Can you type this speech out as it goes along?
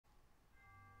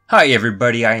Hi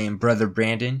everybody, I am Brother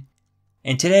Brandon,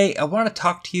 and today I want to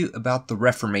talk to you about the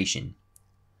Reformation.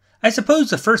 I suppose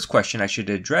the first question I should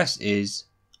address is,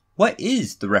 what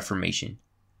is the Reformation?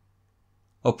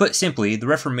 Well, put simply, the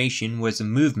Reformation was a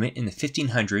movement in the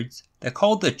 1500s that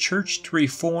called the church to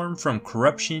reform from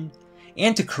corruption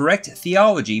and to correct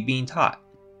theology being taught.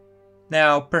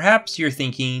 Now, perhaps you're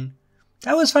thinking,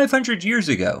 that was 500 years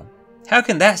ago. How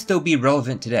can that still be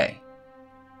relevant today?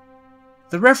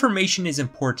 The Reformation is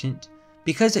important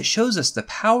because it shows us the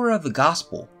power of the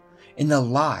gospel in the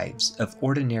lives of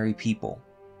ordinary people.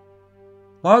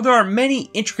 While there are many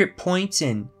intricate points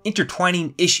and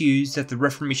intertwining issues that the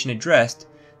Reformation addressed,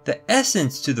 the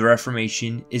essence to the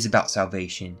Reformation is about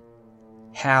salvation.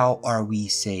 How are we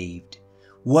saved?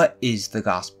 What is the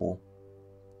gospel?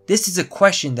 This is a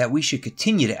question that we should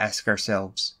continue to ask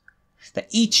ourselves, that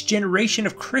each generation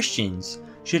of Christians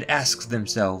should ask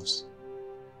themselves.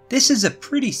 This is a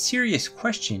pretty serious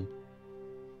question,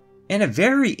 and a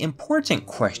very important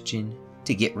question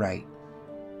to get right.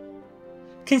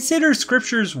 Consider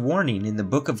Scripture's warning in the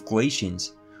book of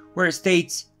Galatians, where it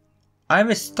states,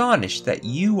 "I'm astonished that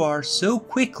you are so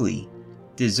quickly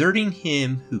deserting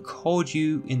him who called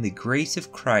you in the grace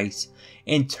of Christ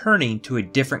and turning to a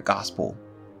different gospel.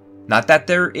 Not that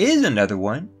there is another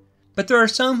one, but there are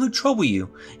some who trouble you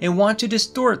and want to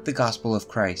distort the gospel of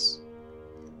Christ.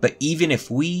 But even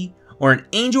if we or an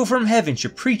angel from heaven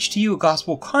should preach to you a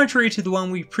gospel contrary to the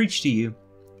one we preach to you,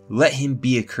 let him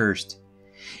be accursed.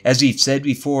 As we've said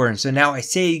before, and so now I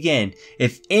say again,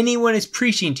 if anyone is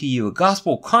preaching to you a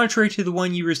gospel contrary to the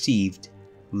one you received,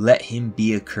 let him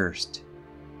be accursed."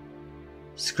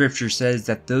 Scripture says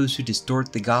that those who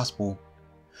distort the gospel,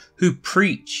 who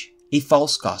preach a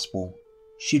false gospel,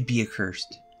 should be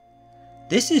accursed.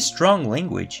 This is strong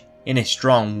language and a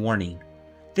strong warning.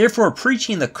 Therefore,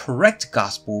 preaching the correct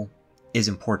gospel is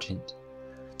important.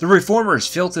 The Reformers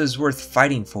felt it was worth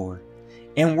fighting for,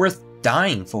 and worth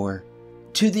dying for,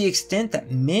 to the extent that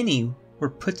many were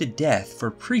put to death for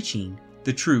preaching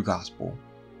the true gospel.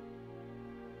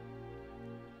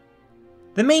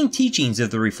 The main teachings of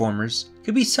the Reformers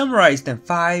could be summarized in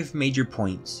 5 major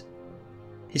points.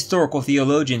 Historical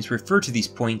theologians refer to these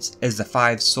points as the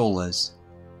 5 solas.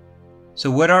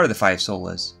 So what are the 5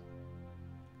 solas?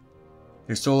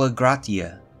 They're sola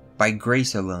gratia, by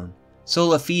grace alone;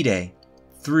 sola fide,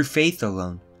 through faith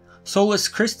alone; solus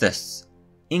Christus,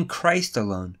 in Christ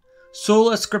alone;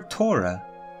 sola scriptura,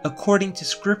 according to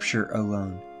Scripture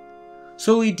alone;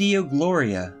 soli Deo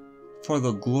gloria, for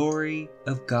the glory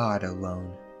of God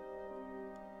alone.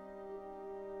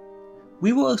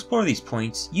 We will explore these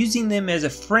points using them as a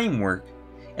framework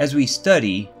as we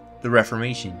study the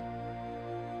Reformation.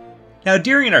 Now,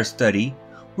 during our study,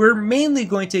 we're mainly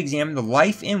going to examine the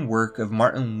life and work of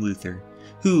Martin Luther,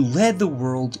 who led the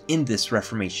world in this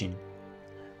Reformation.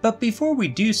 But before we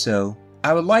do so,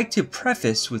 I would like to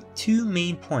preface with 2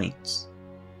 main points.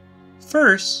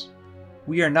 First,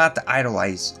 we are not to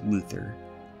idolize Luther.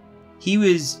 He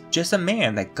was just a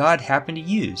man that God happened to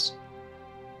use.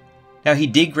 Now, he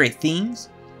did great things,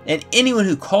 and anyone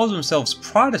who calls themselves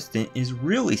Protestant is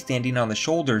really standing on the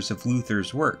shoulders of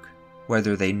Luther's work,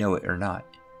 whether they know it or not.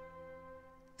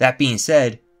 That being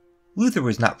said, Luther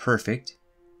was not perfect,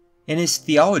 and his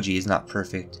theology is not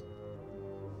perfect.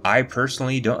 I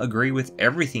personally don't agree with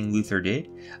everything Luther did.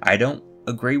 I don't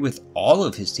agree with all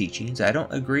of his teachings. I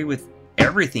don't agree with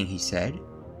everything he said.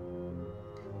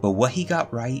 But what he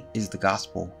got right is the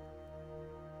gospel.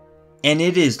 And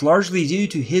it is largely due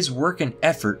to his work and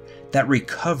effort that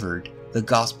recovered the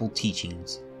gospel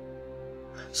teachings.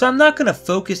 So I'm not going to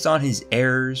focus on his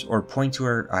errors or points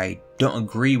where I don't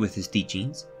agree with his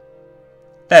teachings.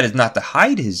 That is not to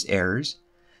hide his errors.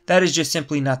 That is just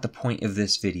simply not the point of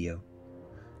this video.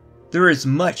 There is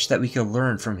much that we can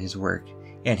learn from his work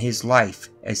and his life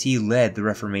as he led the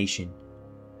Reformation.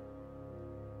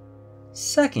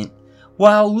 Second,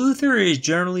 while Luther is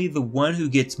generally the one who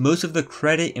gets most of the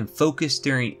credit and focus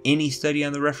during any study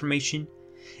on the Reformation,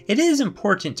 it is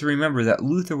important to remember that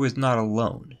Luther was not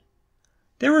alone.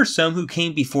 There were some who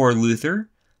came before Luther,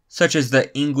 such as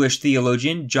the English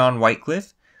theologian John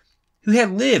Wycliffe, who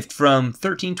had lived from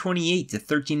 1328 to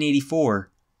 1384,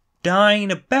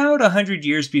 dying about 100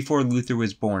 years before Luther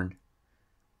was born.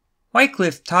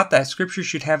 Wycliffe taught that Scripture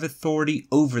should have authority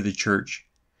over the church,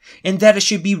 and that it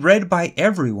should be read by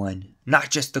everyone,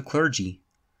 not just the clergy.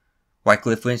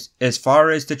 Wycliffe went as far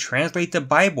as to translate the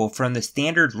Bible from the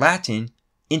standard Latin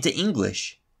into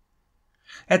English.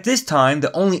 At this time,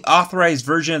 the only authorized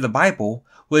version of the Bible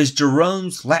was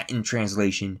Jerome's Latin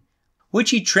translation,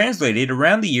 which he translated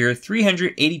around the year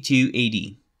 382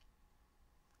 AD.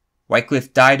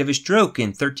 Wycliffe died of a stroke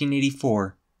in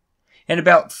 1384, And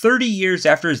about 30 years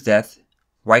after his death,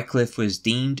 Wycliffe was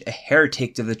deemed a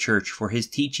heretic of the church for his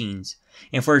teachings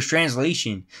and for his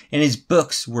translation, and his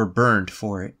books were burned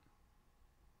for it.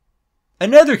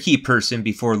 Another key person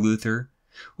before Luther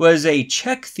was a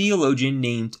Czech theologian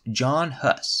named John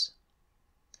Huss,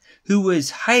 who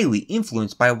was highly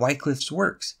influenced by Wycliffe's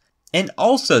works and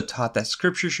also taught that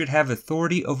Scripture should have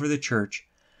authority over the church,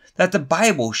 that the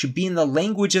Bible should be in the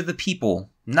language of the people,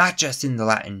 not just in the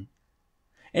Latin.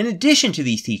 In addition to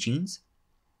these teachings,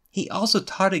 he also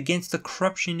taught against the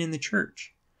corruption in the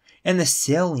church and the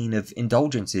selling of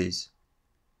indulgences.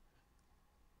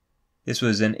 This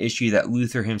was an issue that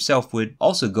Luther himself would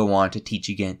also go on to teach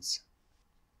against.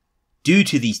 Due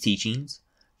to these teachings,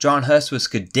 John Huss was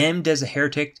condemned as a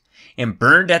heretic and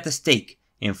burned at the stake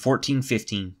in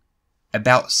 1415,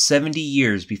 about 70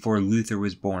 years before Luther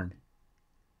was born.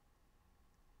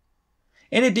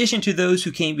 In addition to those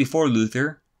who came before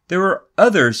Luther, there were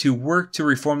others who worked to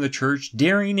reform the church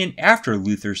during and after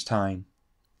Luther's time,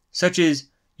 such as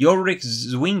Ulrich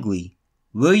Zwingli,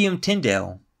 William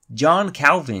Tyndale, John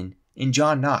Calvin, and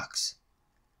John Knox.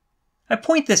 I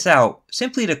point this out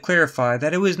simply to clarify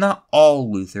that it was not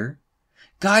all Luther.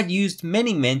 God used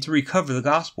many men to recover the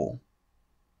gospel.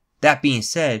 That being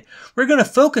said, we're going to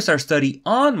focus our study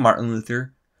on Martin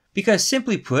Luther because,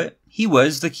 simply put, he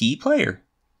was the key player.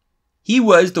 He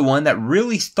was the one that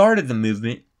really started the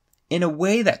movement in a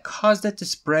way that caused it to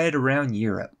spread around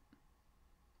Europe.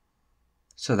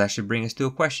 So that should bring us to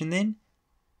a question then.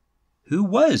 Who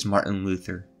was Martin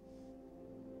Luther?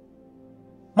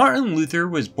 Martin Luther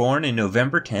was born on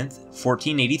November 10th,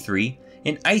 1483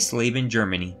 in Eisleben,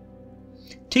 Germany.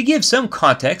 To give some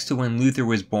context to when Luther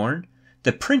was born,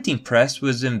 the printing press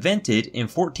was invented in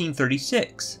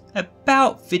 1436,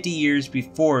 about 50 years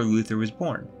before Luther was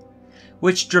born,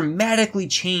 which dramatically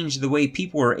changed the way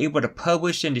people were able to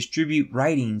publish and distribute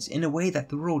writings in a way that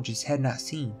the world just had not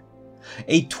seen.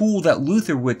 A tool that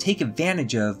Luther would take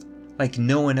advantage of like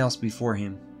no one else before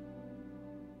him.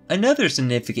 Another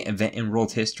significant event in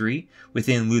world history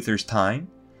within Luther's time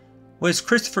was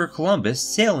Christopher Columbus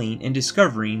sailing and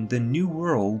discovering the New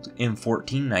World in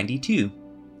 1492.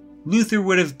 Luther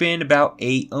would have been about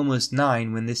 8, almost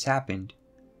 9 when this happened.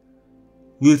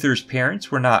 Luther's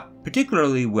parents were not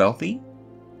particularly wealthy,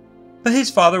 but his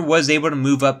father was able to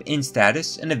move up in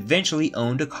status and eventually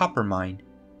owned a copper mine.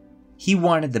 He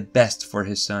wanted the best for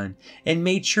his son and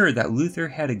made sure that Luther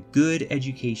had a good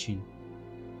education.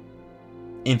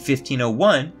 In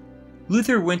 1501,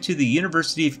 Luther went to the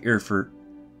University of Erfurt,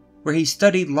 where he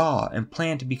studied law and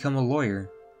planned to become a lawyer.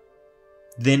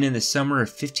 Then in the summer of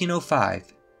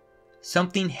 1505,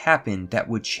 something happened that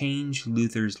would change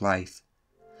Luther's life.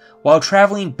 While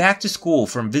traveling back to school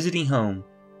from visiting home,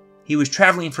 he was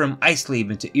traveling from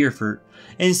Eisleben to Erfurt,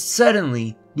 and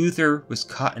suddenly Luther was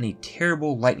caught in a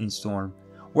terrible lightning storm,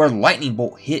 where a lightning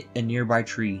bolt hit a nearby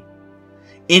tree.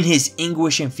 In his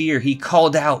anguish and fear, he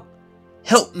called out,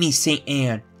 "Help me, St.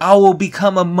 Anne, I will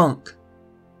become a monk."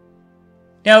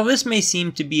 Now this may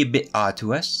seem to be a bit odd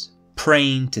to us,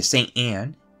 praying to St.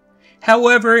 Anne.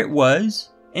 However, it was,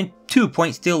 and to a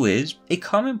point still is, a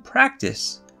common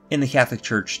practice in the Catholic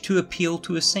Church to appeal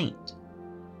to a saint.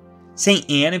 St.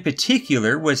 Anne in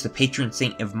particular was the patron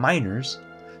saint of minors,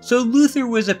 so Luther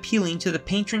was appealing to the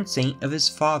patron saint of his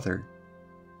father.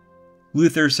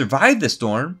 Luther survived the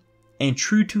storm, and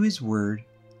true to his word,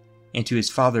 and to his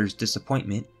father's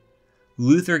disappointment,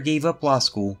 Luther gave up law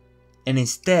school and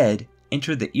instead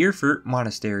entered the Erfurt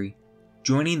monastery,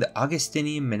 joining the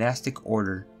Augustinian monastic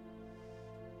order.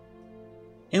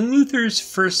 In Luther's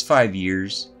first 5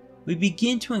 years, we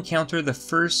begin to encounter the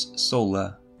first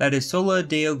sola, that is sola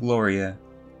Deo Gloria,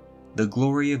 the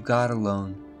glory of God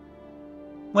alone.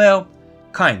 Well,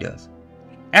 kind of.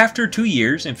 After 2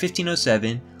 years in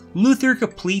 1507, Luther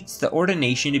completes the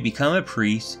ordination to become a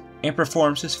priest and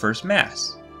performs his first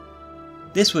Mass.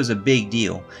 This was a big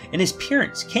deal, and his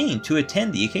parents came to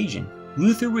attend the occasion.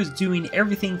 Luther was doing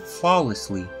everything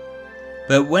flawlessly,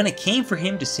 but when it came for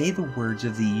him to say the words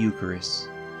of the Eucharist,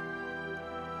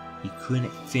 he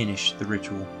couldn't finish the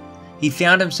ritual. He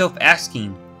found himself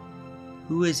asking,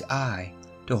 "Who is I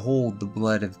to hold the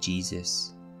blood of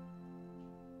Jesus?"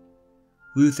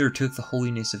 Luther took the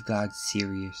holiness of God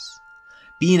serious.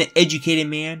 Being an educated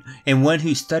man and one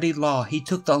who studied law, he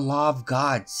took the law of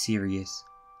God serious.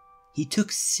 He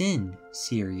took sin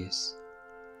serious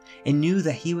and knew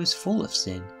that he was full of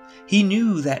sin. He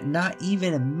knew that not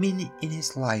even a minute in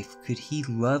his life could he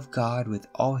love God with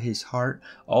all his heart,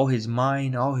 all his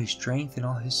mind, all his strength, and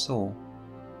all his soul.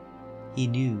 He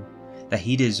knew that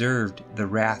he deserved the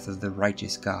wrath of the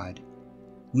righteous God.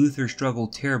 Luther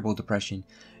struggled terrible depression,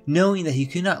 knowing that he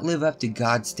could not live up to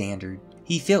God's standard.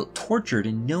 He felt tortured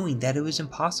in knowing that it was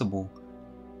impossible.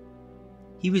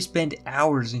 He would spend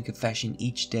hours in confession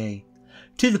each day,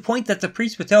 to the point that the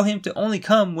priest would tell him to only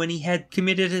come when he had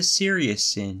committed a serious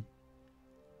sin.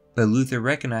 But Luther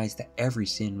recognized that every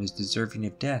sin was deserving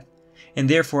of death, and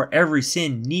therefore every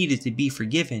sin needed to be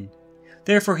forgiven.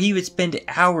 Therefore he would spend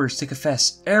hours to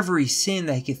confess every sin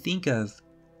that he could think of.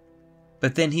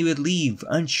 But then he would leave,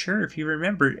 unsure if he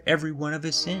remembered every one of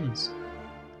his sins.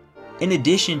 In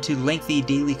addition to lengthy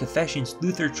daily confessions,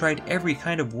 Luther tried every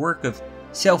kind of work of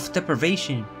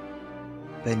self-deprivation,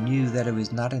 but knew that it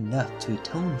was not enough to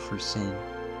atone for sin.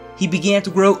 He began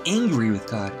to grow angry with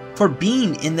God for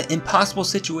being in the impossible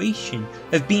situation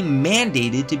of being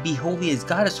mandated to be holy as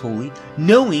God is holy,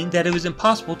 knowing that it was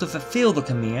impossible to fulfill the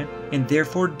command and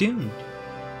therefore doomed.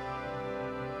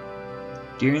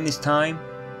 During this time,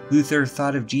 Luther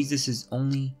thought of Jesus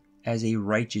only as a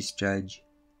righteous judge.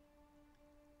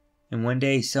 And one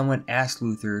day someone asked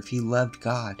Luther if he loved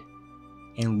God,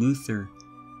 and Luther,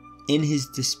 in his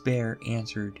despair,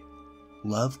 answered,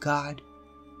 "Love God?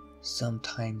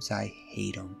 Sometimes I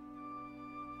hate him."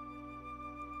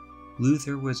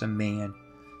 Luther was a man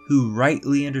who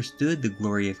rightly understood the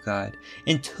glory of God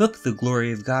and took the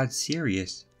glory of God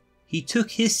serious. He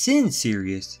took his sin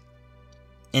serious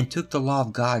and took the law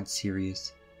of God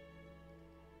serious.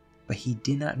 But he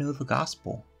did not know the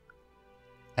gospel.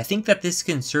 I think that this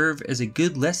can serve as a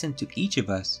good lesson to each of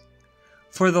us,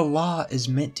 for the law is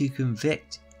meant to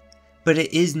convict, but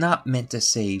it is not meant to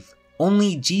save.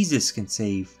 Only Jesus can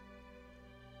save.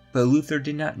 But Luther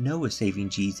did not know a saving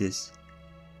Jesus.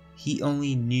 He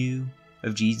only knew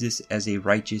of Jesus as a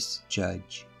righteous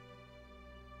judge.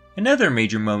 Another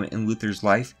major moment in Luther's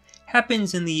life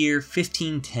happens in the year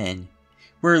 1510,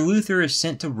 where Luther is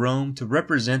sent to Rome to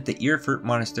represent the Erfurt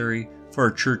monastery for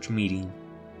a church meeting.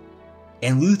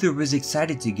 And Luther was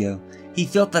excited to go. He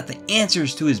felt that the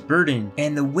answers to his burden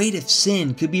and the weight of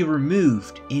sin could be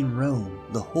removed in Rome,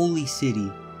 the holy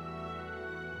city.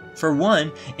 For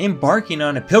one, embarking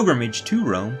on a pilgrimage to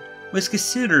Rome was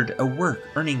considered a work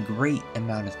earning great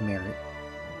amount of merit.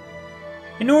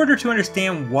 In order to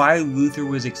understand why Luther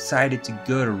was excited to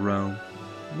go to Rome,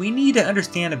 we need to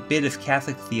understand a bit of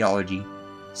Catholic theology,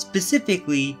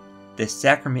 specifically the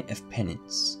sacrament of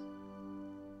penance.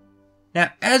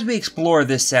 Now, as we explore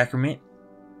this sacrament,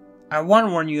 I want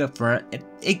to warn you up front,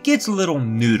 it gets a little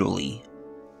noodly.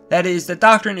 That is, the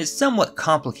doctrine is somewhat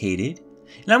complicated,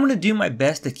 and I'm going to do my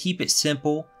best to keep it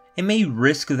simple and may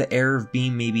risk the error of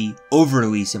being maybe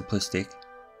overly simplistic.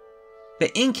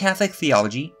 But in Catholic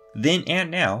theology, then and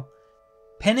now,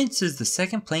 penance is the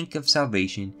second plank of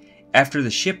salvation after the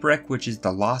shipwreck, which is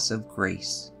the loss of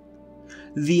grace.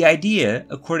 The idea,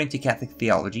 according to Catholic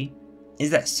theology, is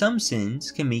that some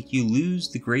sins can make you lose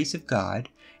the grace of God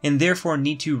and therefore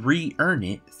need to re-earn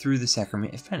it through the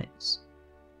sacrament of penance.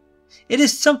 It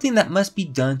is something that must be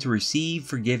done to receive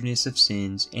forgiveness of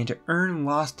sins and to earn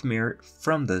lost merit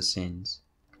from those sins.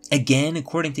 Again,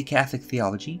 according to Catholic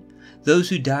theology, those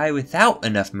who die without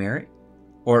enough merit,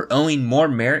 or owing more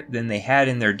merit than they had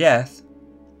in their death,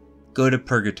 go to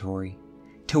purgatory,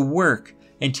 to work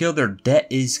until their debt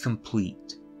is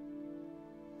complete.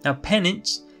 Now,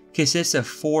 penance consists of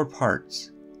 4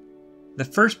 parts. The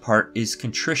first part is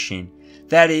contrition,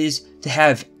 that is, to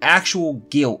have actual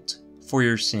guilt for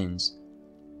your sins.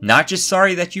 Not just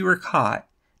sorry that you were caught,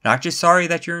 not just sorry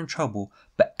that you're in trouble,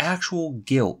 but actual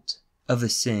guilt of the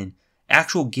sin,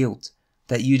 actual guilt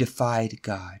that you defied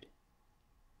God.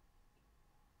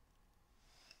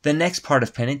 The next part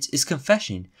of penance is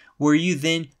confession, where you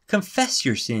then confess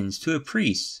your sins to a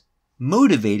priest,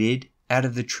 motivated out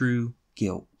of the true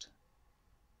guilt.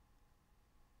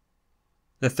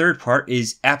 The third part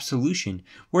is absolution,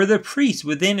 where the priest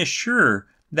would then assure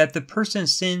that the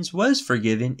person's sins was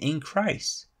forgiven in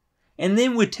Christ, and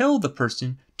then would tell the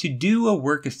person to do a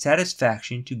work of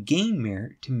satisfaction to gain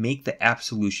merit to make the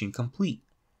absolution complete.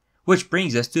 Which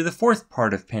brings us to the fourth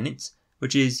part of penance,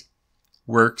 which is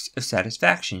works of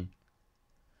satisfaction.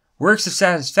 Works of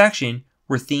satisfaction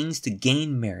were things to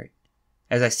gain merit.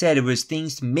 As I said, it was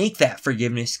things to make that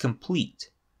forgiveness complete.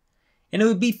 And it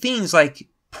would be things like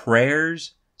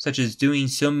prayers, such as doing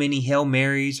so many Hail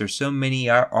Marys or so many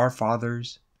Our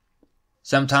Fathers.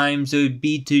 Sometimes it would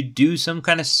be to do some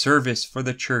kind of service for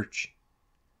the church.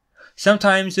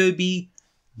 Sometimes it would be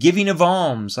giving of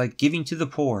alms, like giving to the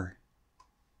poor.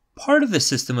 Part of the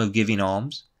system of giving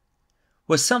alms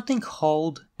was something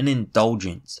called an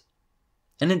indulgence.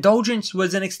 An indulgence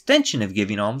was an extension of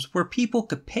giving alms where people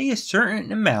could pay a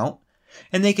certain amount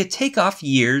and they could take off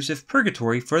years of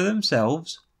purgatory for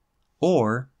themselves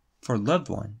or for loved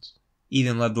ones.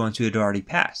 even loved ones who had already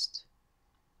passed.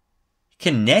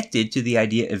 Connected to the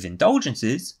idea of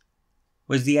indulgences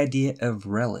was the idea of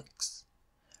relics.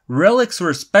 Relics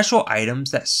were special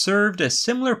items that served a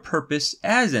similar purpose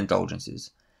as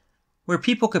indulgences, where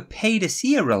people could pay to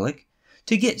see a relic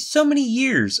to get so many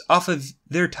years off of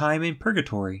their time in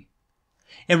purgatory.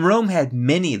 And Rome had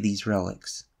many of these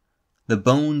relics. The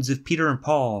bones of Peter and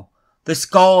Paul, the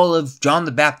skull of John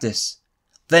the Baptist,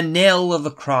 the nail of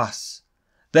a cross,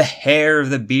 the hair of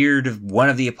the beard of one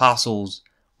of the apostles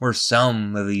were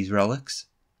some of these relics.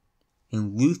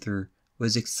 And Luther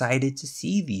was excited to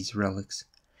see these relics.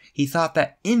 He thought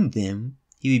that in them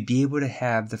he would be able to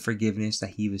have the forgiveness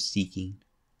that he was seeking.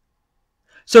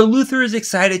 So Luther is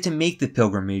excited to make the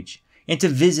pilgrimage and to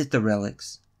visit the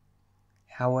relics.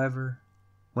 However,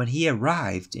 when he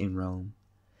arrived in Rome,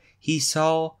 he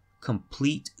saw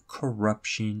complete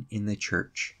corruption in the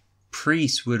church.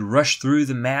 Priests would rush through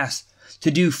the Mass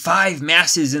to do 5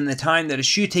 Masses in the time that it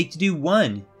should take to do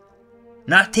 1,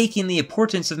 not taking the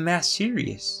importance of Mass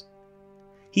serious.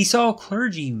 He saw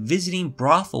clergy visiting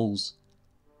brothels.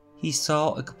 He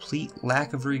saw a complete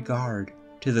lack of regard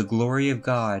to the glory of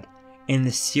God and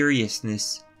the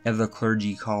seriousness of the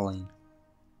clergy calling.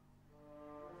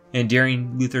 And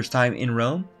during Luther's time in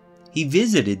Rome, he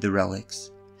visited the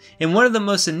relics. And one of the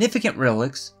most significant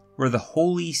relics were the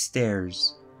Holy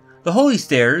Stairs. The Holy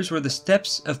Stairs were the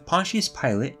steps of Pontius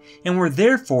Pilate and were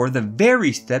therefore the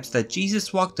very steps that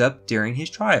Jesus walked up during his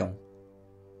trial.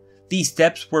 These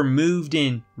steps were moved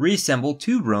and reassembled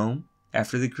to Rome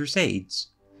after the Crusades.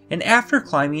 And after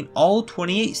climbing all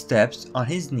 28 steps on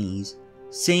his knees,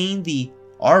 saying the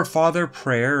Our Father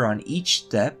prayer on each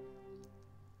step,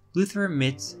 Luther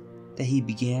admits that he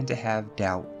began to have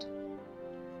doubt.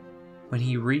 When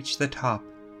he reached the top,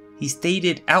 he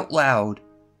stated out loud,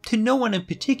 to no one in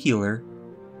particular,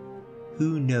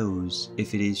 "Who knows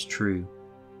if it is true?"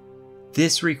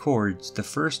 This records the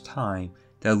first time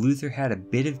that Luther had a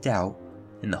bit of doubt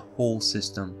in the whole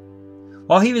system.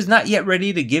 While he was not yet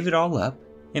ready to give it all up,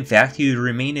 in fact he would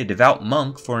remain a devout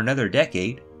monk for another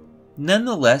decade,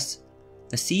 nonetheless,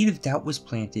 the seed of doubt was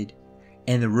planted,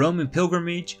 and the Roman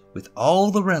pilgrimage with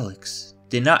all the relics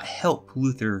did not help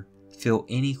Luther feel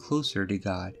any closer to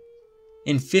God.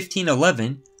 In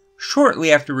 1511,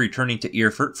 shortly after returning to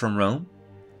Erfurt from Rome,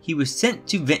 he was sent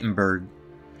to Wittenberg,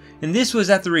 and this was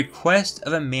at the request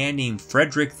of a man named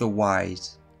Frederick the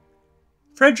Wise.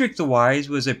 Frederick the Wise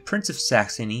was a prince of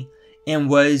Saxony and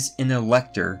was an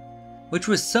elector, which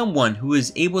was someone who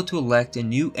was able to elect a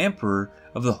new emperor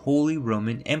of the Holy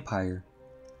Roman Empire.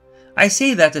 I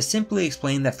say that to simply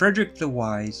explain that Frederick the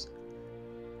Wise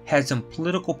had some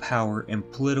political power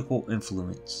and political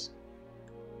influence.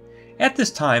 At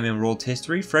this time in world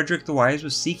history, Frederick the Wise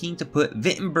was seeking to put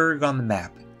Wittenberg on the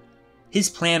map. His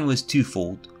plan was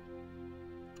twofold.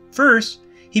 First,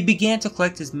 he began to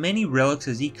collect as many relics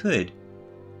as he could.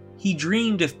 He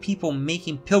dreamed of people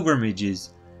making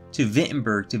pilgrimages to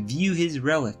Wittenberg to view his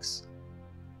relics.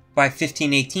 By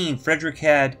 1518, Frederick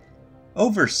had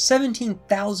over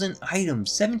 17,000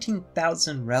 items,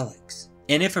 17,000 relics.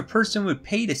 And if a person would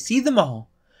pay to see them all,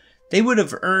 they would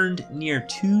have earned near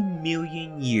 2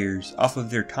 million years off of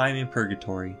their time in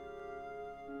purgatory.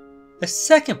 The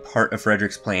second part of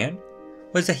Frederick's plan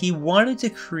was that he wanted to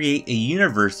create a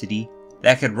university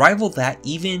that could rival that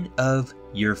even of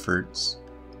Erfurt's.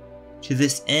 To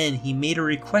this end, he made a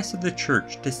request of the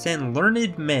church to send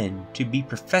learned men to be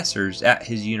professors at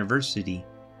his university.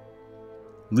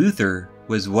 Luther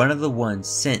was one of the ones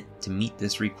sent to meet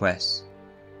this request.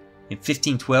 In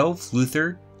 1512,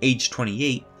 Luther, aged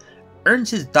 28, earns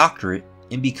his doctorate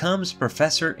and becomes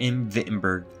professor in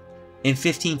Wittenberg. In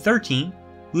 1513,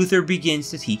 Luther begins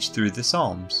to teach through the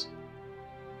Psalms.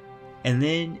 And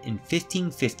then in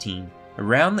 1515,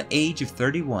 around the age of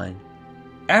 31,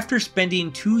 after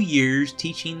spending 2 years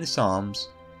teaching the Psalms,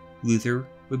 Luther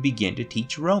would begin to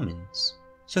teach Romans.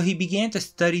 So he began to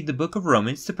study the book of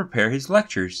Romans to prepare his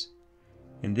lectures.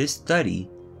 And this study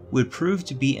would prove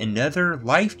to be another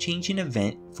life-changing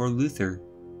event for Luther.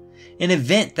 An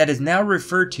event that is now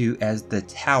referred to as the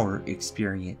Tower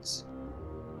Experience.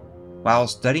 While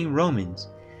studying Romans,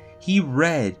 he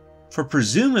read, for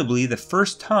presumably the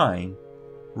first time,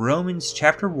 Romans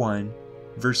chapter 1,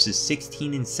 verses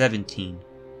 16 and 17,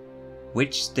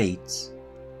 which states,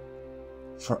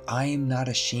 "For I am not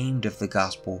ashamed of the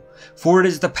gospel, for it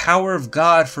is the power of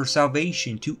God for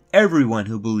salvation to everyone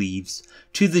who believes,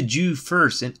 to the Jew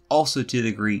first and also to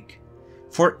the Greek.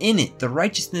 For in it the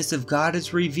righteousness of God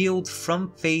is revealed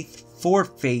from faith for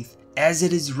faith, as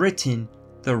it is written,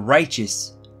 the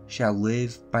righteous shall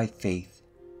live by faith."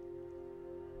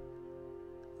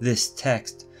 This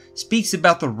text speaks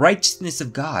about the righteousness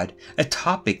of God, a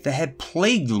topic that had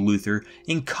plagued Luther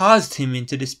and caused him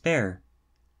into despair.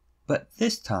 But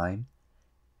this time,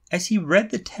 as he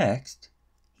read the text,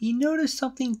 he noticed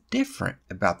something different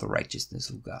about the righteousness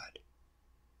of God.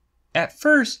 At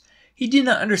first, he did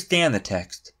not understand the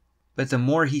text, but the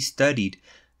more he studied,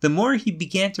 the more he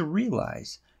began to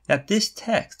realize that this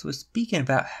text was speaking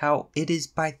about how it is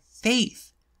by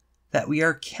faith that we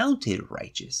are counted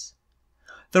righteous.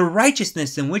 The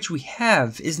righteousness in which we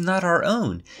have is not our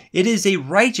own. It is a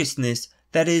righteousness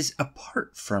that is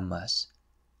apart from us.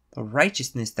 The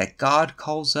righteousness that God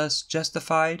calls us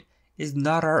justified is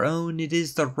not our own. It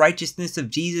is the righteousness of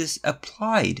Jesus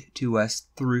applied to us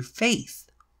through faith.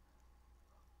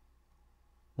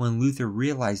 When Luther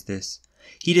realized this,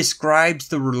 he describes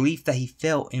the relief that he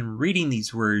felt in reading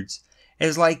these words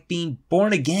as like being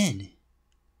born again.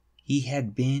 He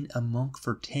had been a monk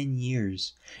for 10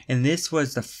 years, and this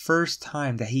was the first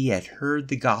time that he had heard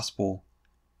the gospel,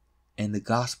 and the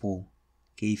gospel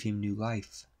gave him new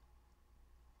life.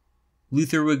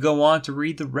 Luther would go on to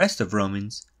read the rest of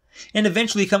Romans, and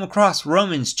eventually come across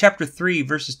Romans chapter 3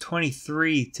 verses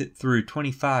 23 through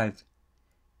 25,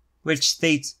 which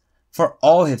states, "For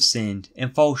all have sinned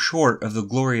and fall short of the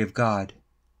glory of God,"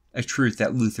 a truth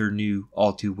that Luther knew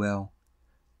all too well.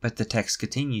 But the text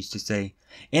continues to say,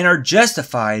 "and are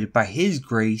justified by his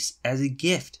grace as a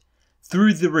gift,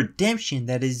 through the redemption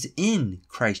that is in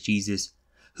Christ Jesus,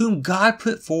 whom God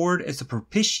put forward as a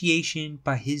propitiation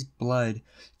by his blood,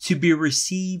 to be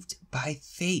received by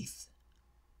faith."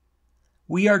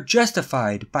 We are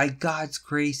justified by God's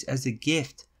grace as a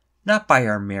gift, not by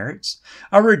our merits.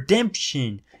 Our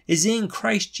redemption is in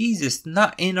Christ Jesus,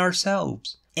 not in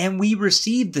ourselves. And we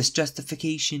receive this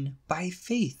justification by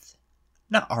faith,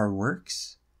 not our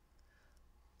works.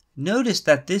 Notice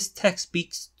that this text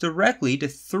speaks directly to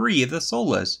 3 of the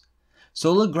solas.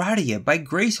 Sola gratia, by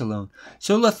grace alone.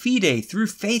 Sola fide, through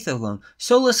faith alone.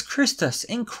 Solus Christus,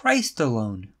 in Christ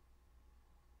alone.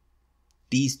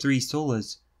 These 3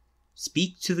 solas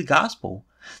speak to the gospel,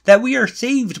 that we are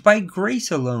saved by grace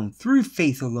alone, through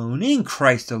faith alone, in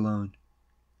Christ alone.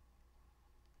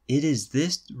 It is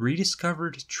this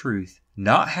rediscovered truth,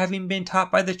 not having been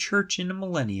taught by the church in the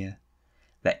millennia,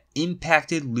 that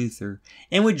impacted Luther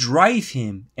and would drive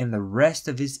him and the rest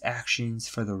of his actions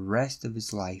for the rest of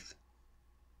his life.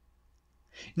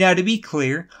 Now, to be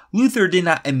clear, Luther did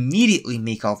not immediately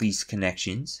make all these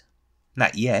connections.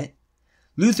 Not yet.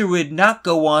 Luther would not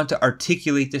go on to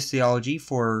articulate this theology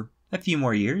for a few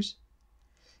more years.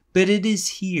 But it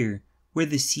is here where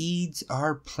the seeds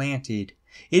are planted.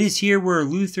 It is here where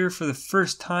Luther for the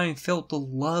first time felt the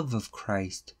love of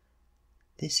Christ.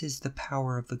 This is the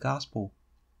power of the gospel.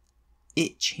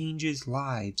 It changes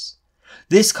lives.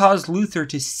 This caused Luther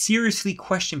to seriously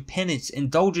question penance,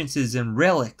 indulgences, and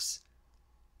relics.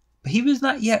 But he was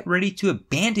not yet ready to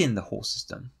abandon the whole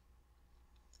system.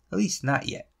 At least not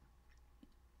yet.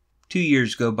 2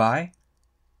 years go by.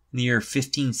 In the year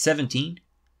 1517,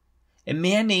 a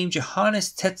man named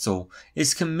Johannes Tetzel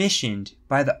is commissioned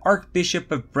by the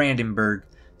Archbishop of Brandenburg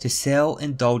to sell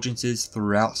indulgences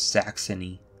throughout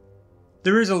Saxony.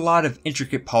 There is a lot of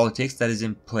intricate politics that is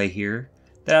in play here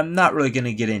that I'm not really going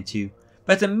to get into,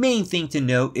 but the main thing to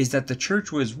note is that the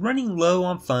church was running low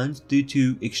on funds due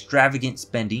to extravagant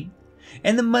spending,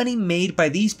 and the money made by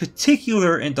these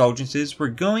particular indulgences were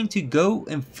going to go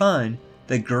and fund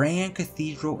the Grand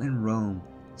Cathedral in Rome,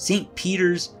 St.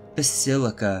 Peter's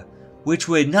Basilica, which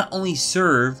would not only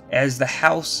serve as the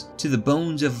house to the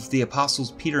bones of the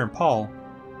apostles Peter and Paul,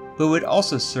 but would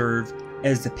also serve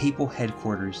as the papal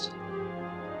headquarters.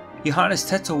 Johannes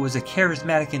Tetzel was a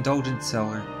charismatic indulgence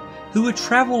seller who would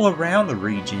travel around the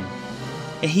region,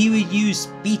 and he would use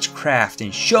speechcraft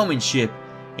and showmanship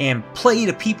and play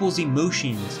to people's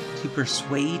emotions to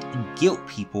persuade and guilt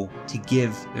people to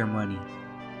give their money.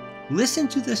 Listen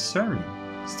to this sermon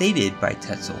stated by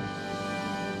Tetzel.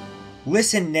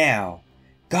 "Listen now.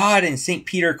 God and St.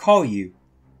 Peter call you.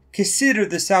 Consider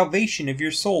the salvation of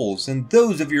your souls and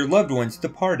those of your loved ones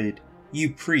departed.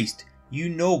 You priest, you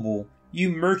noble, you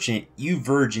merchant, you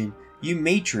virgin, you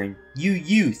matron, you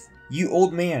youth, you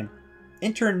old man,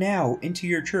 enter now into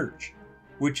your church,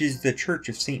 which is the church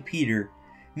of St. Peter.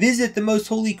 Visit the most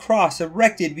holy cross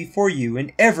erected before you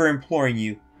and ever imploring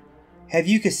you. Have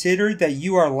you considered that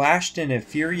you are lashed in a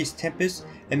furious tempest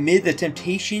amid the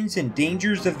temptations and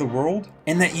dangers of the world,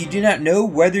 and that you do not know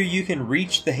whether you can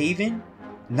reach the haven,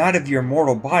 not of your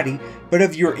mortal body, but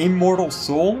of your immortal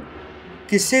soul?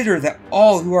 Consider that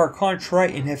all who are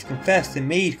contrite and have confessed and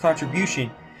made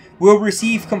contribution will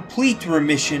receive complete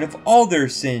remission of all their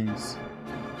sins.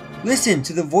 Listen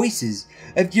to the voices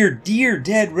of your dear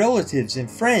dead relatives and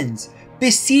friends,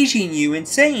 besieging you and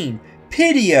saying,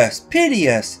 "Pity us, pity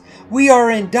us! We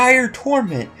are in dire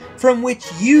torment, from which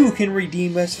you can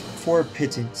redeem us for a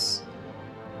pittance."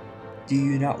 Do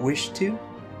you not wish to?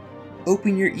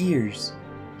 Open your ears.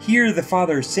 Hear the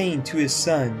father saying to his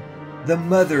son, the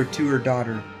mother to her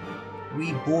daughter,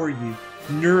 "We bore you,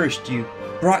 nourished you,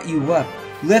 brought you up,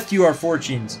 left you our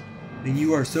fortunes, and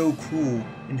you are so cruel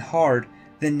and hard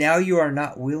that now you are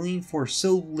not willing for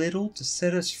so little to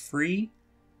set us free?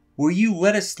 Will you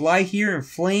let us lie here in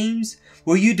flames?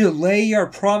 Will you delay our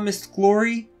promised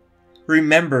glory?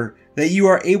 Remember that you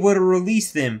are able to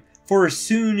release them, for as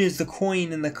soon as the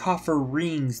coin in the coffer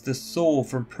rings, the soul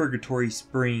from purgatory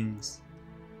springs.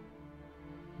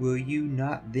 Will you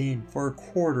not then for a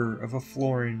quarter of a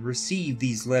florin receive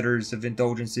these letters of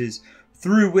indulgences,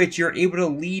 through which you are able to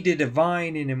lead a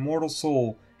divine and immortal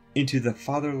soul into the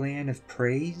fatherland of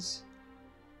praise?"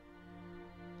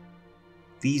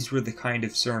 These were the kind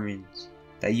of sermons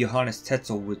that Johannes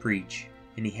Tetzel would preach,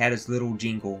 and he had his little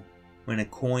jingle, "When a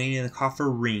coin in the coffer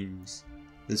rings,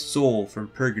 the soul from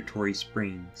purgatory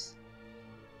springs."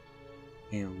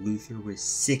 And Luther was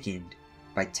sickened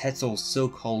by Tetzel's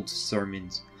so-called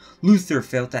sermons. Luther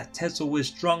felt that Tetzel was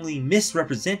strongly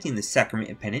misrepresenting the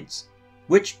sacrament of penance,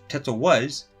 which Tetzel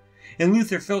was, and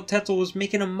Luther felt Tetzel was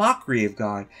making a mockery of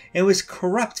God and was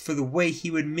corrupt for the way he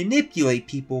would manipulate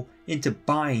people into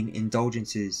buying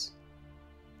indulgences.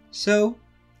 So,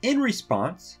 in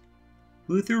response,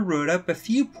 Luther wrote up a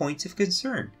few points of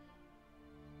concern.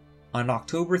 On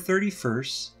October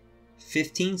 31st,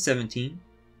 1517,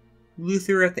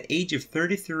 Luther, at the age of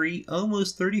 33,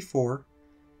 almost 34,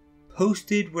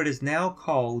 posted what is now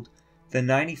called the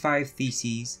 95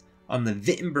 Theses on the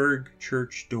Wittenberg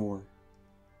church door.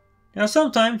 Now,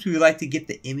 sometimes we like to get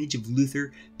the image of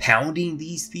Luther pounding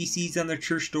these theses on the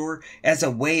church door as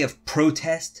a way of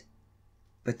protest,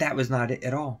 but that was not it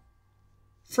at all.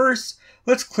 First,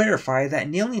 let's clarify that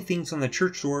nailing things on the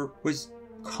church door was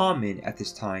common at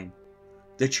this time.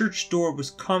 The church door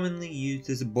was commonly used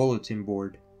as a bulletin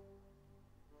board.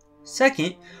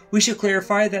 Second, we should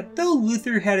clarify that though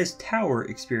Luther had his tower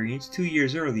experience 2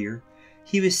 years earlier,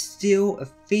 he was still a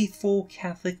faithful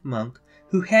Catholic monk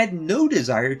who had no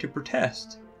desire to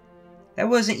protest. That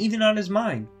wasn't even on his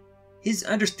mind. His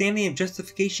understanding of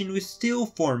justification was still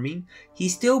forming. He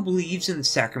still believes in the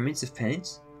sacraments of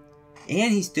penance,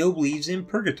 and he still believes in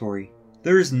purgatory.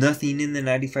 There is nothing in the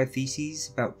 95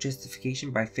 Theses about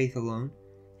justification by faith alone.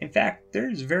 In fact,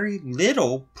 there is very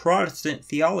little Protestant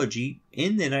theology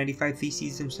in the 95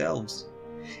 Theses themselves.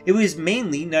 It was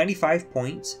mainly 95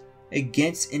 points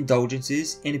against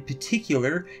indulgences, and in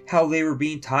particular, how they were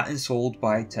being taught and sold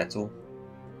by Tetzel.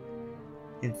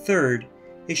 And third,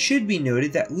 it should be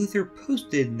noted that Luther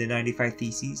posted the 95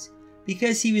 Theses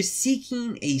because he was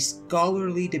seeking a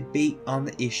scholarly debate on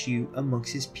the issue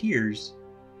amongst his peers,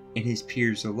 and his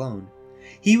peers alone.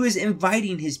 He was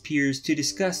inviting his peers to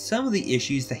discuss some of the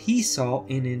issues that he saw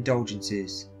in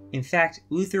indulgences. In fact,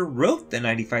 Luther wrote the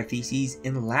 95 Theses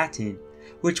in Latin,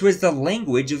 which was the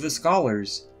language of the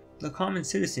scholars. The common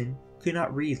citizen could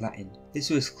not read Latin. This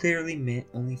was clearly meant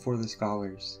only for the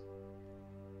scholars.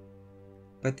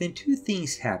 But then two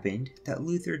things happened that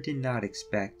Luther did not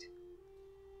expect.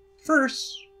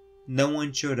 First, no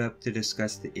one showed up to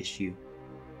discuss the issue.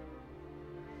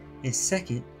 And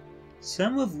second,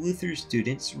 some of Luther's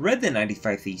students read the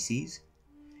 95 Theses,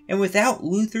 and without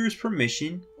Luther's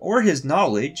permission or his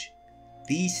knowledge,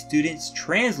 these students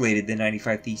translated the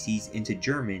 95 Theses into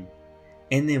German,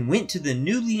 and then went to the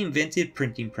newly invented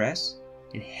printing press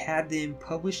and had them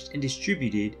published and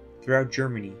distributed throughout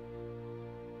Germany.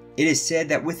 It is said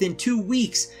that within 2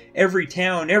 weeks, every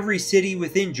town, every city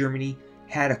within Germany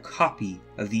had a copy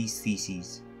of these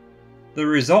theses. The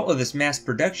result of this mass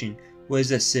production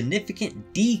was a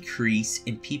significant decrease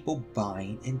in people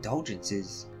buying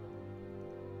indulgences.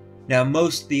 Now,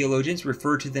 most theologians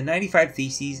refer to the 95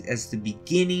 Theses as the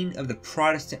beginning of the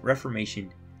Protestant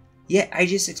Reformation. Yet, I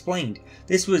just explained,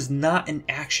 this was not an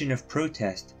action of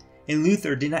protest, and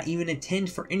Luther did not even intend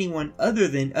for anyone other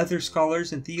than other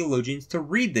scholars and theologians to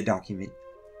read the document.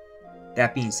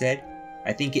 That being said,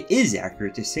 I think it is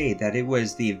accurate to say that it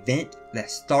was the event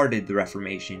that started the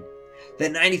Reformation. The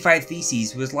 95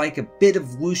 Theses was like a bit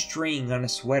of loose string on a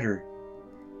sweater.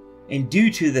 And due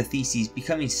to the Theses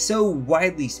becoming so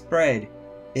widely spread,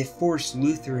 it forced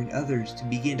Luther and others to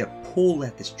begin to pull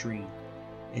at the string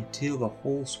until the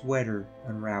whole sweater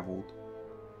unraveled.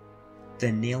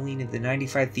 The nailing of the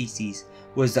 95 Theses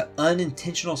was the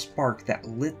unintentional spark that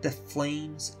lit the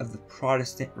flames of the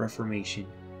Protestant Reformation.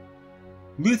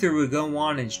 Luther would go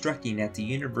on instructing at the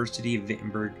University of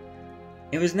Wittenberg,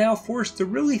 and was now forced to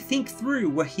really think through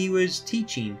what he was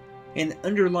teaching and the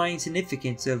underlying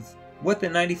significance of what the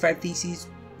 95 Theses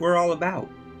were all about.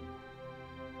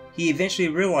 He eventually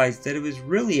realized that it was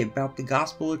really about the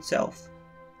gospel itself.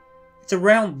 It's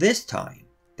around this time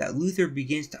that Luther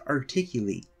begins to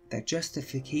articulate that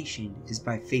justification is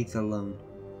by faith alone.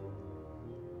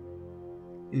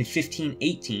 In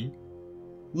 1518,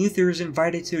 Luther is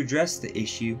invited to address the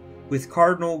issue with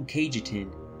Cardinal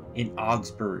Cajetan in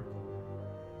Augsburg.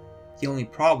 The only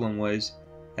problem was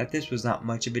that this was not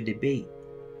much of a debate.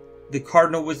 The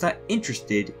cardinal was not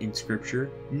interested in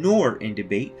scripture nor in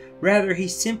debate, rather he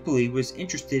simply was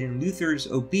interested in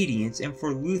Luther's obedience and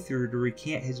for Luther to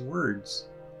recant his words.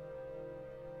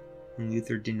 And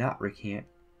Luther did not recant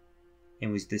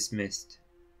and was dismissed.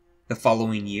 The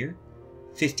following year,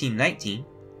 1519,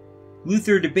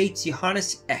 Luther debates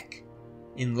Johannes Eck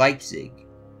in Leipzig.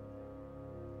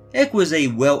 Eck was a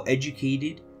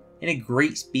well-educated and a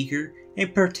great speaker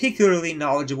and particularly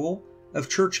knowledgeable of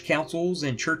church councils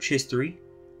and church history.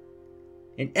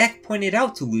 And Eck pointed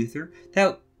out to Luther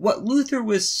that what Luther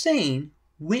was saying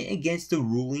went against the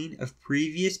ruling of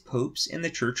previous popes and the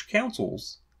church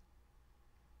councils.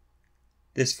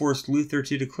 This forced Luther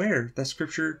to declare that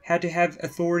Scripture had to have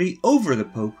authority over the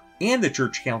Pope and the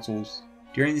church councils.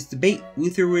 During this debate,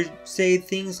 Luther would say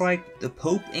things like the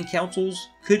Pope and councils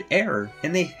could err,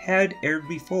 and they had erred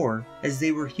before, as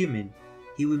they were human.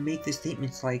 He would make the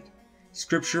statements like,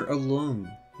 Scripture alone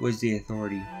was the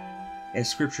authority, as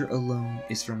Scripture alone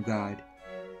is from God.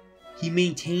 He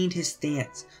maintained his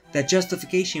stance that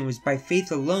justification was by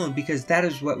faith alone because that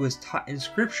is what was taught in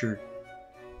Scripture,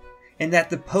 and that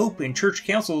the Pope and church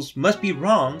councils must be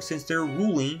wrong since their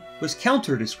ruling was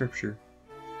counter to Scripture.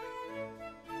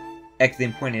 Eck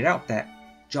then pointed out that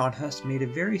John Huss made a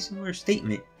very similar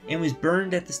statement and was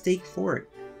burned at the stake for it.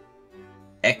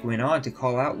 Eck went on to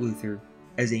call out Luther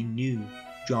as a new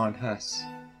John Huss.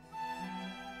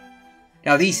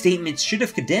 Now these statements should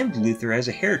have condemned Luther as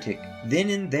a heretic then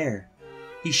and there.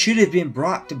 He should have been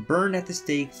brought to burn at the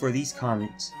stake for these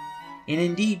comments, and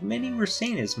indeed many were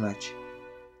saying as much.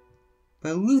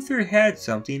 But Luther had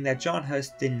something that John Huss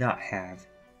did not have,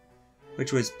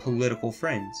 which was political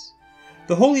friends.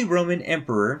 The Holy Roman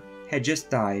Emperor had just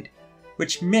died,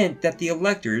 which meant that the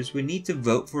electors would need to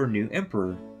vote for a new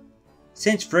emperor.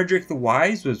 Since Frederick the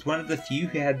Wise was one of the few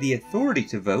who had the authority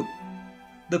to vote,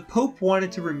 the Pope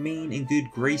wanted to remain in good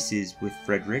graces with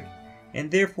Frederick and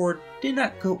therefore did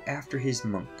not go after his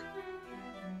monk.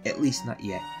 At least not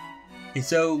yet. And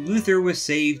so Luther was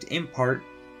saved in part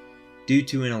due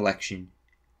to an election.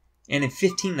 And in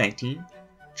 1519,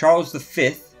 Charles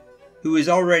V, who was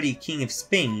already King of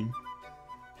Spain,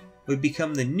 would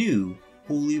become the new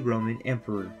Holy Roman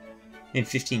Emperor. In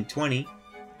 1520,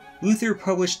 Luther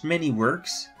published many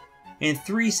works, and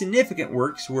three significant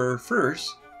works were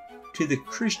first, To the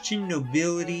Christian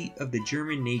Nobility of the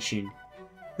German Nation,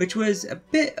 which was a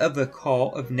bit of a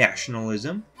call of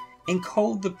nationalism and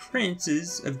called the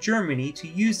princes of Germany to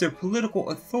use their political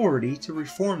authority to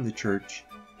reform the church.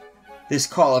 This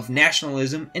call of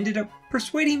nationalism ended up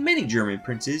persuading many German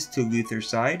princes to Luther's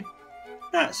side,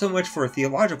 not so much for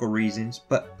theological reasons,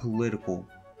 but political.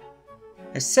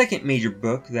 A second major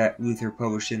book that Luther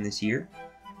published in this year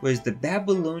was The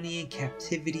Babylonian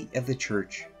Captivity of the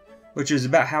Church, which is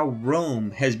about how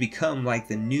Rome has become like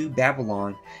the new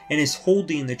Babylon and is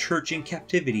holding the church in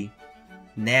captivity.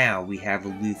 Now we have a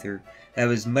Luther that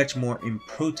was much more in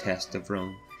protest of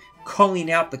Rome,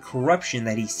 calling out the corruption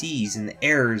that he sees in the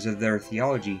errors of their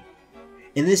theology.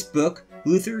 In this book,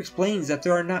 Luther explains that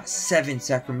there are not 7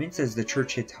 sacraments as the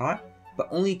church had taught, but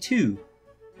only 2.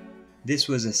 This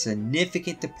was a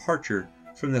significant departure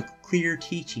from the clear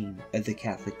teaching of the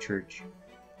Catholic Church.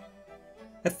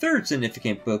 A third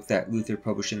significant book that Luther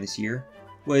published in this year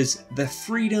was The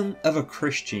Freedom of a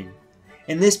Christian.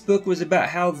 And this book was about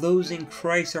how those in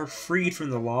Christ are freed from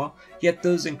the law, yet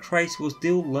those in Christ will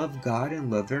still love God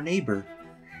and love their neighbor.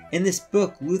 In this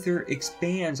book, Luther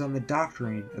expands on the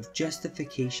doctrine of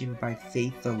justification by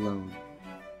faith alone.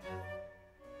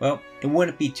 Well, it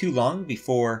wouldn't be too long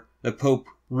before the Pope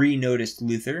re-noticed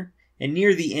Luther, and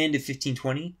near the end of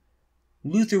 1520,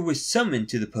 Luther was summoned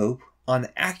to the Pope on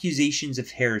the accusations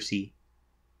of heresy.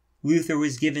 Luther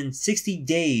was given 60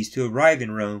 days to arrive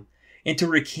in Rome and to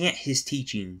recant his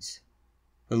teachings.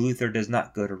 But Luther does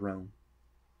not go to Rome.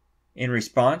 In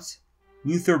response,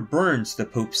 Luther burns the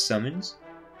Pope's summons,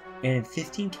 and in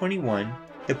 1521,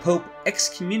 the Pope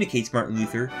excommunicates Martin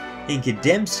Luther and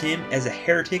condemns him as a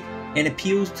heretic and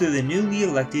appeals to the newly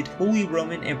elected Holy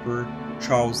Roman Emperor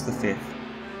Charles V.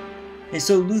 And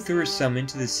so Luther is summoned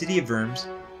to the city of Worms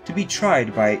to be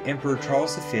tried by Emperor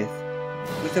Charles V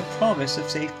with a promise of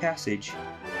safe passage.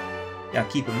 Now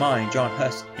keep in mind, John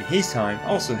Huss in his time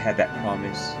also had that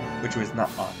promise, which was not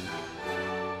honored.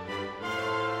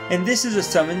 And this is a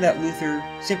summon that Luther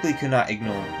simply could not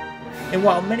ignore. And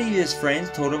while many of his friends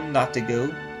told him not to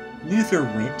go, Luther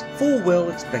went, full well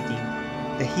expecting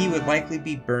that he would likely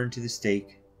be burned to the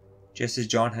stake, just as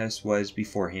John Huss was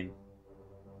before him.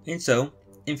 And so,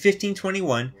 in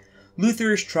 1521,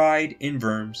 Luther is tried in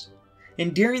Worms,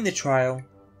 and during the trial,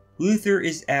 Luther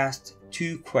is asked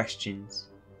 2 questions.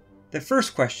 The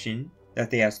first question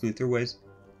that they asked Luther was,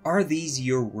 "Are these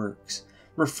your works?"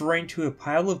 referring to a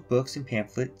pile of books and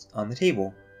pamphlets on the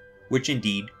table, which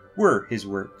indeed were his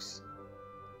works.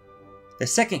 The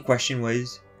second question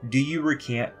was, "Do you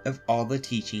recant of all the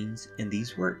teachings in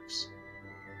these works?"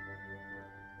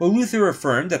 Well, Luther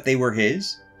affirmed that they were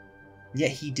his,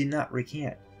 yet he did not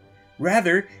recant.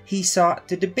 Rather, he sought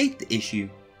to debate the issue.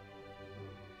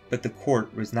 But the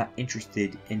court was not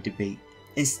interested in debate.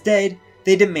 Instead,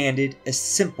 they demanded a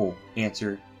simple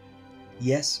answer,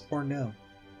 yes or no.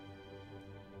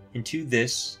 And to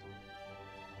this,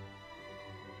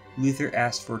 Luther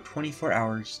asked for 24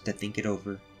 hours to think it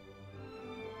over,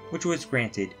 which was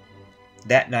granted.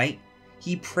 That night,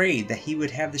 he prayed that he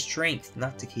would have the strength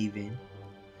not to cave in,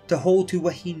 to hold to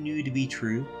what he knew to be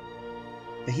true,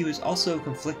 but he was also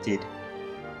conflicted,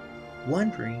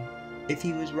 wondering if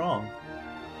he was wrong.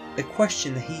 A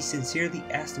question that he sincerely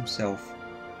asked himself,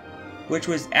 which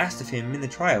was asked of him in the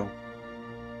trial.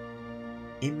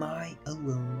 Am I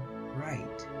alone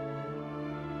right?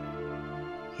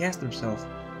 He asked himself,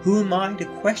 who am I to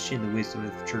question the wisdom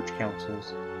of church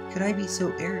councils? Could I be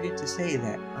so arrogant to say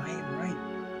that I am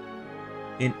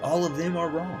right, and all of them are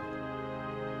wrong?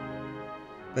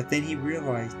 But then he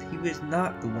realized he was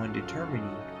not the one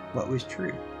determining what was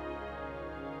true.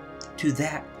 To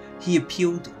that, he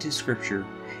appealed to Scripture,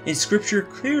 and Scripture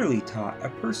clearly taught a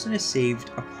person is saved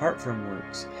apart from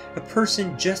works, a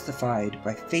person justified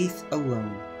by faith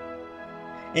alone.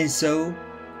 And so,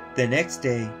 the next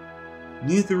day,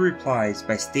 Luther replies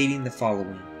by stating the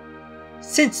following: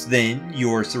 "Since then,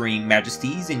 your serene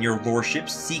majesties and your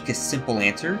lordships seek a simple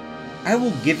answer, I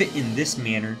will give it in this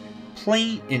manner,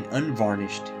 plain and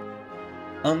unvarnished.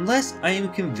 Unless I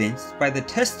am convinced by the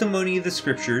testimony of the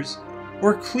Scriptures,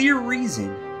 or clear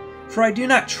reason, for I do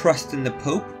not trust in the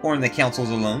Pope or in the councils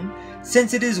alone,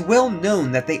 since it is well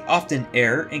known that they often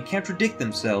err and contradict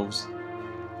themselves.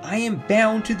 I am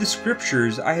bound to the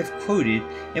Scriptures I have quoted,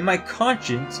 and my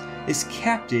conscience is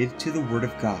captive to the Word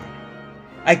of God.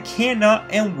 I cannot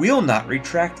and will not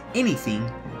retract anything,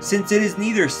 since it is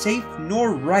neither safe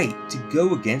nor right to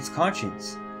go against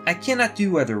conscience. I cannot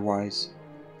do otherwise.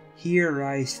 Here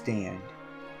I stand.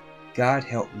 God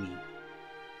help me.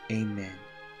 Amen."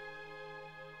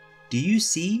 Do you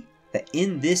see that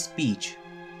in this speech,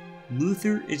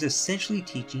 Luther is essentially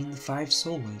teaching the 5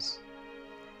 solas?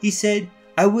 He said,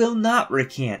 I will not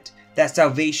recant that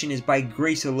salvation is by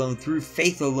grace alone, through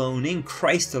faith alone, in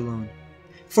Christ alone.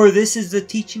 For this is the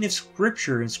teaching of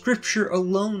Scripture, and Scripture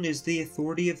alone is the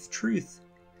authority of truth.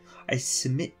 I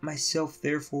submit myself,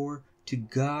 therefore, to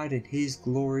God and His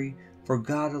glory, for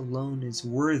God alone is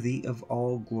worthy of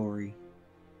all glory.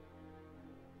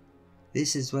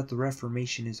 This is what the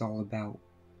Reformation is all about.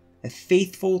 A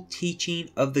faithful teaching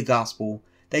of the gospel,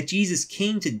 that Jesus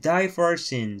came to die for our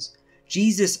sins.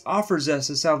 Jesus offers us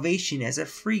a salvation as a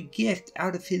free gift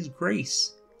out of His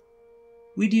grace.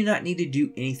 We do not need to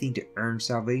do anything to earn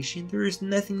salvation. There is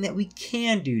nothing that we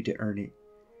can do to earn it.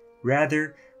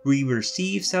 Rather, we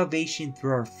receive salvation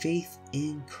through our faith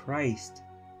in Christ.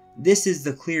 This is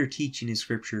the clear teaching of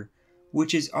Scripture,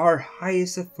 which is our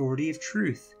highest authority of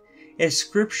truth, as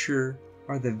Scripture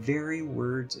are the very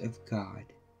words of God.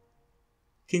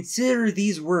 Consider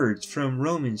these words from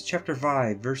Romans chapter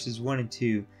 5, verses 1 and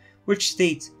 2, which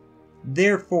states,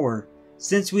 Therefore,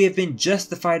 since we have been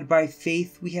justified by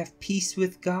faith, we have peace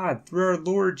with God through our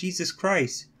Lord Jesus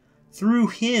Christ. Through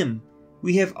Him,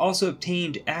 we have also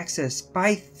obtained access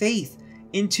by faith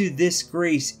into this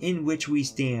grace in which we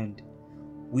stand.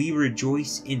 We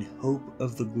rejoice in hope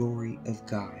of the glory of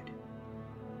God.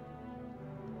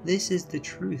 This is the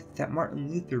truth that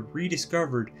Martin Luther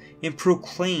rediscovered and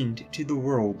proclaimed to the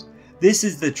world. This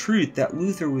is the truth that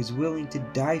Luther was willing to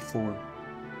die for.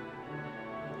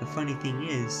 The funny thing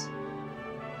is,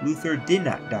 Luther did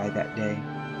not die that day.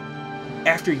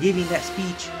 After giving that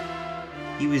speech,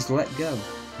 he was let go.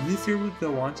 Luther would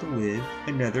go on to live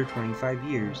another 25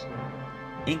 years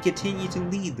and continue to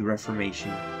lead the Reformation,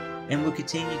 and would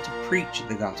continue to preach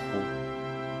the gospel.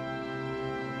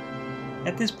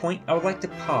 At this point, I would like to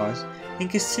pause and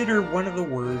consider one of the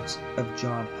words of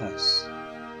John Huss.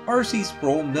 R.C.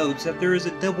 Sproul notes that there is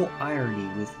a double irony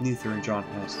with Luther and John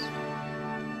Huss.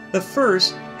 The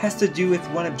first has to do with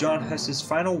one of John Huss's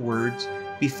final words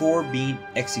before being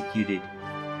executed.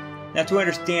 Now, to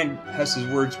understand Huss's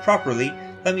words properly,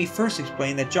 let me first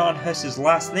explain that John Huss's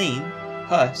last name,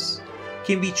 Huss,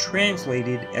 can be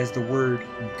translated as the word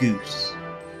goose.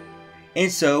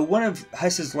 And so, one of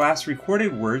Huss's last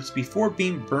recorded words before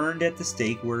being burned at the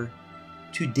stake were,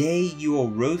 "Today you will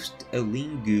roast a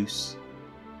lean goose,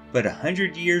 but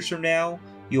 100 years from now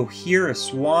you'll hear a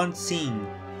swan sing,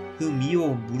 whom you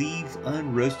will leave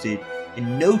unroasted,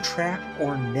 and no trap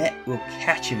or net will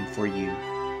catch him for you."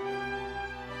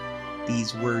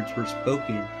 These words were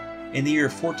spoken in the year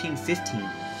 1415,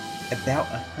 about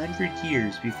 100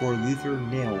 years before Luther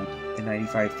nailed the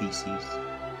 95 Theses.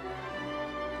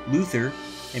 Luther,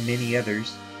 and many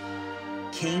others,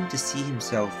 came to see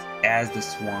himself as the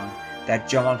swan that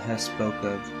John Huss spoke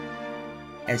of,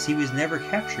 as he was never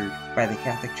captured by the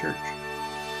Catholic Church.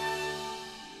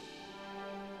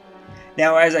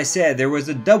 Now, as I said, there was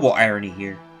a double irony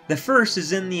here. The first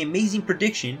is in the amazing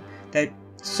prediction that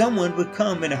someone would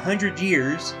come in 100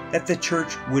 years that the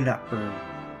church would not burn.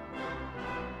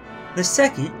 The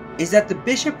second is that the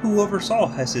bishop who oversaw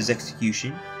Huss's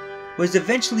execution was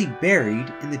eventually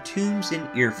buried in the tombs in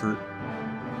Erfurt.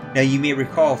 Now, you may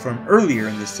recall from earlier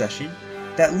in this session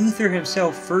that Luther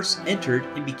himself first entered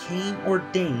and became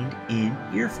ordained in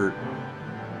Erfurt.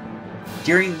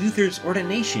 During Luther's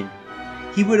ordination,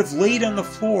 he would have laid on the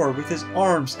floor with his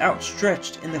arms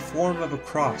outstretched in the form of a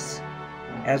cross,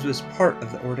 as was part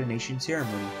of the ordination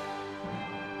ceremony.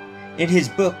 In his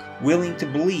book, Willing to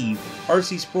Believe,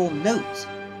 R.C. Sproul notes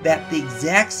that the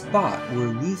exact spot where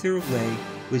Luther lay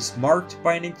was marked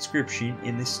by an inscription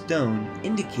in the stone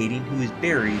indicating who was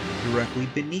buried directly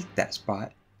beneath that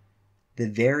spot, the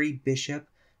very bishop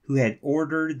who had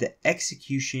ordered the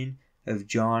execution of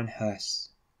John Huss.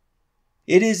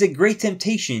 It is a great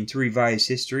temptation to revise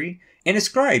history and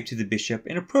ascribe to the bishop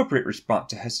an appropriate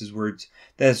response to Huss's words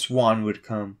that a swan would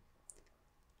come.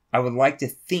 I would like to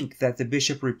think that the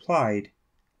bishop replied,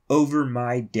 "Over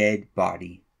my dead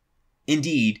body."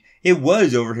 Indeed, it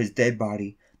was over his dead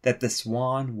body that the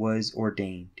swan was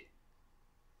ordained.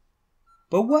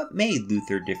 But what made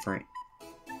Luther different?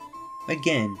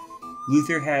 Again,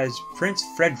 Luther has Prince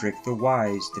Frederick the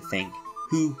Wise to thank,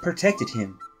 who protected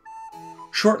him.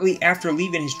 Shortly after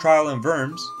leaving his trial in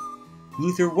Worms,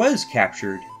 Luther was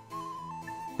captured,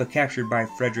 but captured by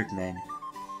Frederick men,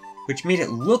 which made it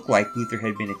look like Luther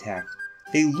had been attacked.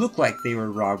 They looked like they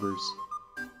were robbers,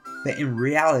 but in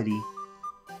reality,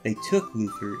 they took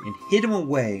Luther and hid him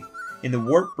away in the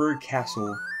Wartburg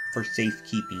Castle for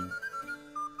safekeeping.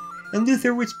 And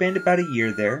Luther would spend about a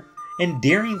year there, and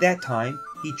during that time,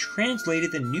 he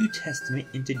translated the New Testament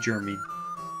into German.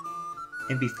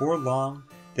 And before long,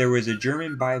 there was a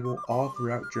German Bible all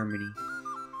throughout Germany.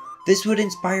 This would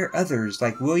inspire others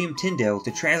like William Tyndale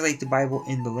to translate the Bible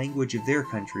in the language of their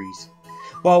countries.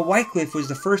 While Wycliffe was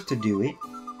the first to do it,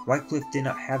 Wycliffe did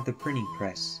not have the printing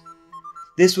press.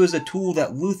 This was a tool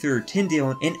that Luther,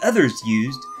 Tyndale, and others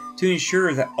used to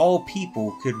ensure that all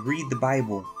people could read the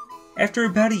Bible. After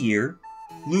about a year,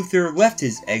 Luther left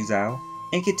his exile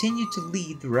and continued to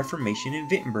lead the Reformation in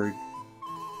Wittenberg,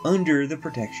 under the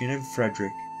protection of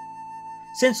Frederick.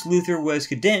 Since Luther was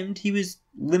condemned, he was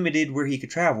limited where he could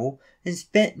travel, and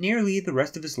spent nearly the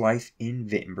rest of his life in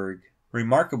Wittenberg.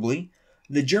 Remarkably,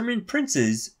 the German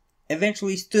princes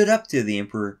eventually stood up to the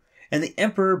emperor, and the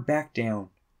emperor backed down.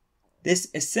 This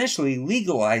essentially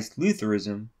legalized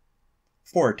Lutheranism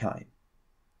for a time.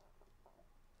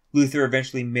 Luther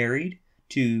eventually married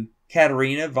to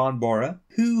Katharina von Bora,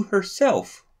 who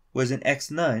herself was an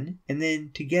ex-nun, and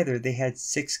then together they had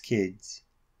 6 kids.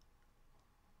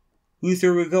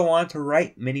 Luther would go on to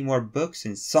write many more books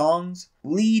and songs,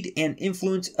 lead and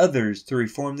influence others to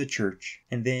reform the church,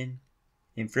 and then,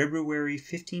 in February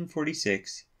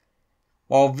 1546,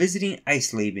 while visiting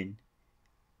Eisleben,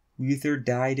 Luther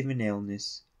died of an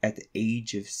illness at the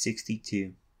age of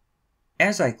 62.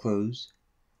 As I close,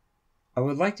 I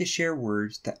would like to share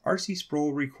words that R.C.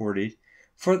 Sproul recorded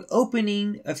for the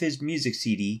opening of his music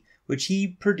CD, which he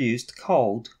produced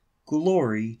called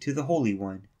Glory to the Holy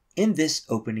One. In this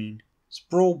opening,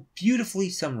 Sproul beautifully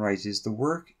summarizes the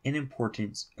work and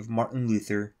importance of Martin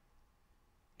Luther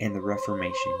and the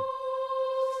Reformation.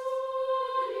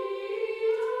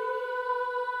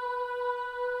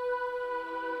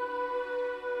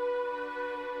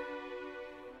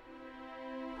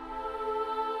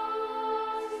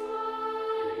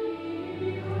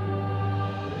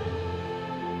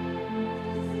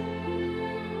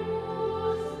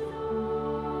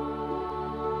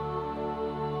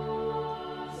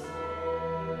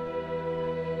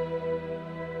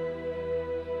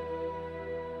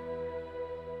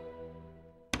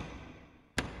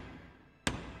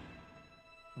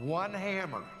 one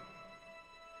hammer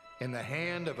in the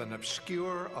hand of an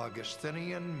obscure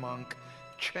Augustinian monk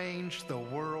changed the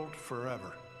world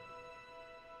forever.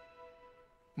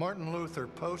 Martin Luther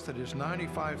posted his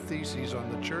 95 Theses on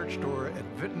the church door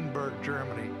at Wittenberg,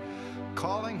 Germany,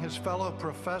 calling his fellow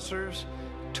professors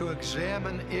to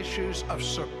examine issues of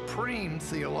supreme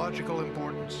theological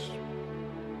importance.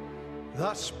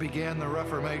 Thus began the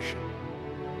Reformation,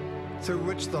 through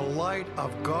which the light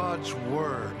of God's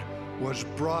Word was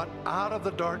brought out of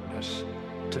the darkness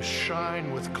to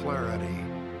shine with clarity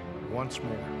once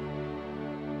more.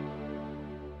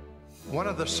 One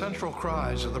of the central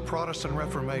cries of the Protestant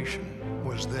Reformation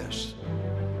was this: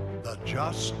 "The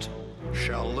just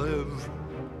shall live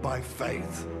by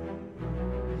faith."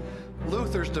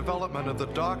 Luther's development of the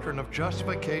doctrine of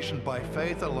justification by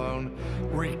faith alone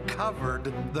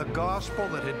recovered the gospel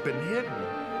that had been hidden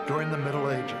during the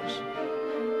Middle Ages.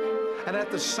 And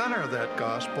at the center of that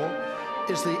gospel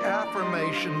is the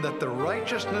affirmation that the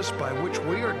righteousness by which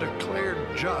we are declared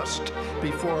just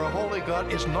before a holy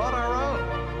God is not our own.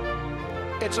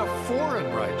 It's a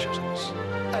foreign righteousness,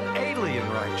 an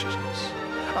alien righteousness,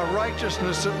 a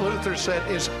righteousness that Luther said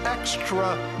is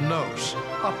extra nos,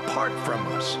 apart from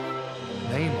us.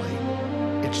 Namely,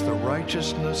 it's the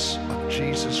righteousness of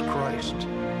Jesus Christ.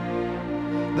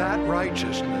 That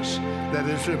righteousness that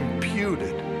is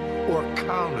imputed or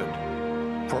counted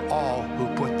for all who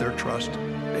put their trust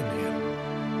in Him.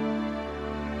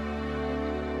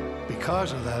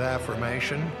 Because of that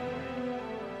affirmation,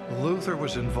 Luther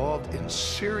was involved in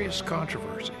serious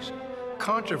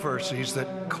controversies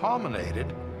that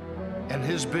culminated in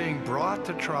his being brought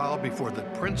to trial before the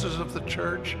princes of the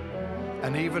church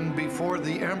and even before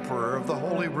the emperor of the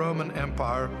Holy Roman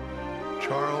Empire,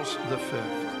 Charles V.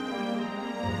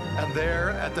 And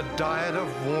there, at the Diet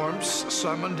of Worms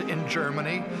summoned in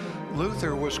Germany,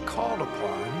 Luther was called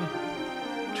upon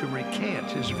to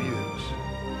recant his views.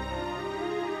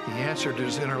 He answered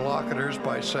his interlocutors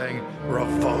by saying,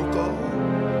 "Revoco?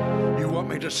 You want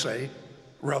me to say,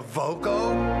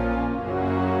 revoco?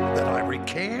 That I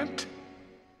recant?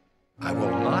 I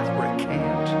will not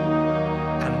recant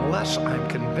unless I'm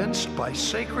convinced by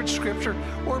sacred scripture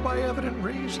or by evident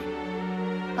reason.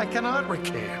 I cannot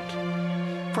recant,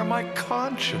 for my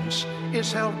conscience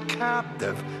is held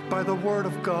captive by the word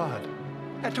of God,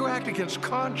 and to act against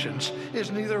conscience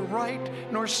is neither right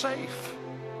nor safe.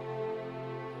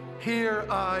 Here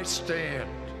I stand.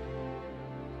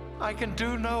 I can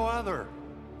do no other.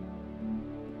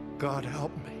 God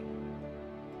help me."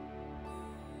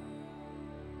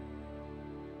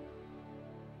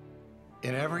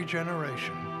 In every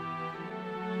generation,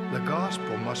 the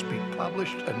gospel must be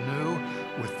published anew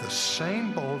with the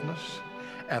same boldness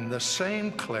and the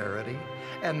same clarity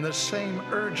and the same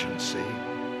urgency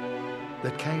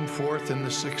that came forth in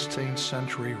the 16th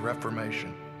century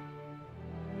Reformation.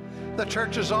 The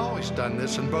church has always done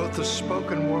this in both the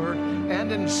spoken word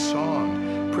and in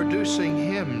song, producing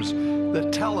hymns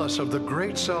that tell us of the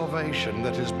great salvation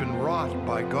that has been wrought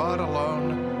by God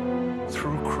alone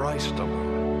through Christ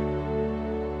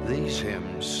alone. These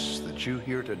hymns that you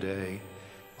hear today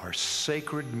are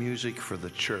sacred music for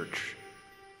the church,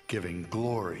 giving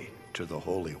glory to the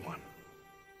Holy One.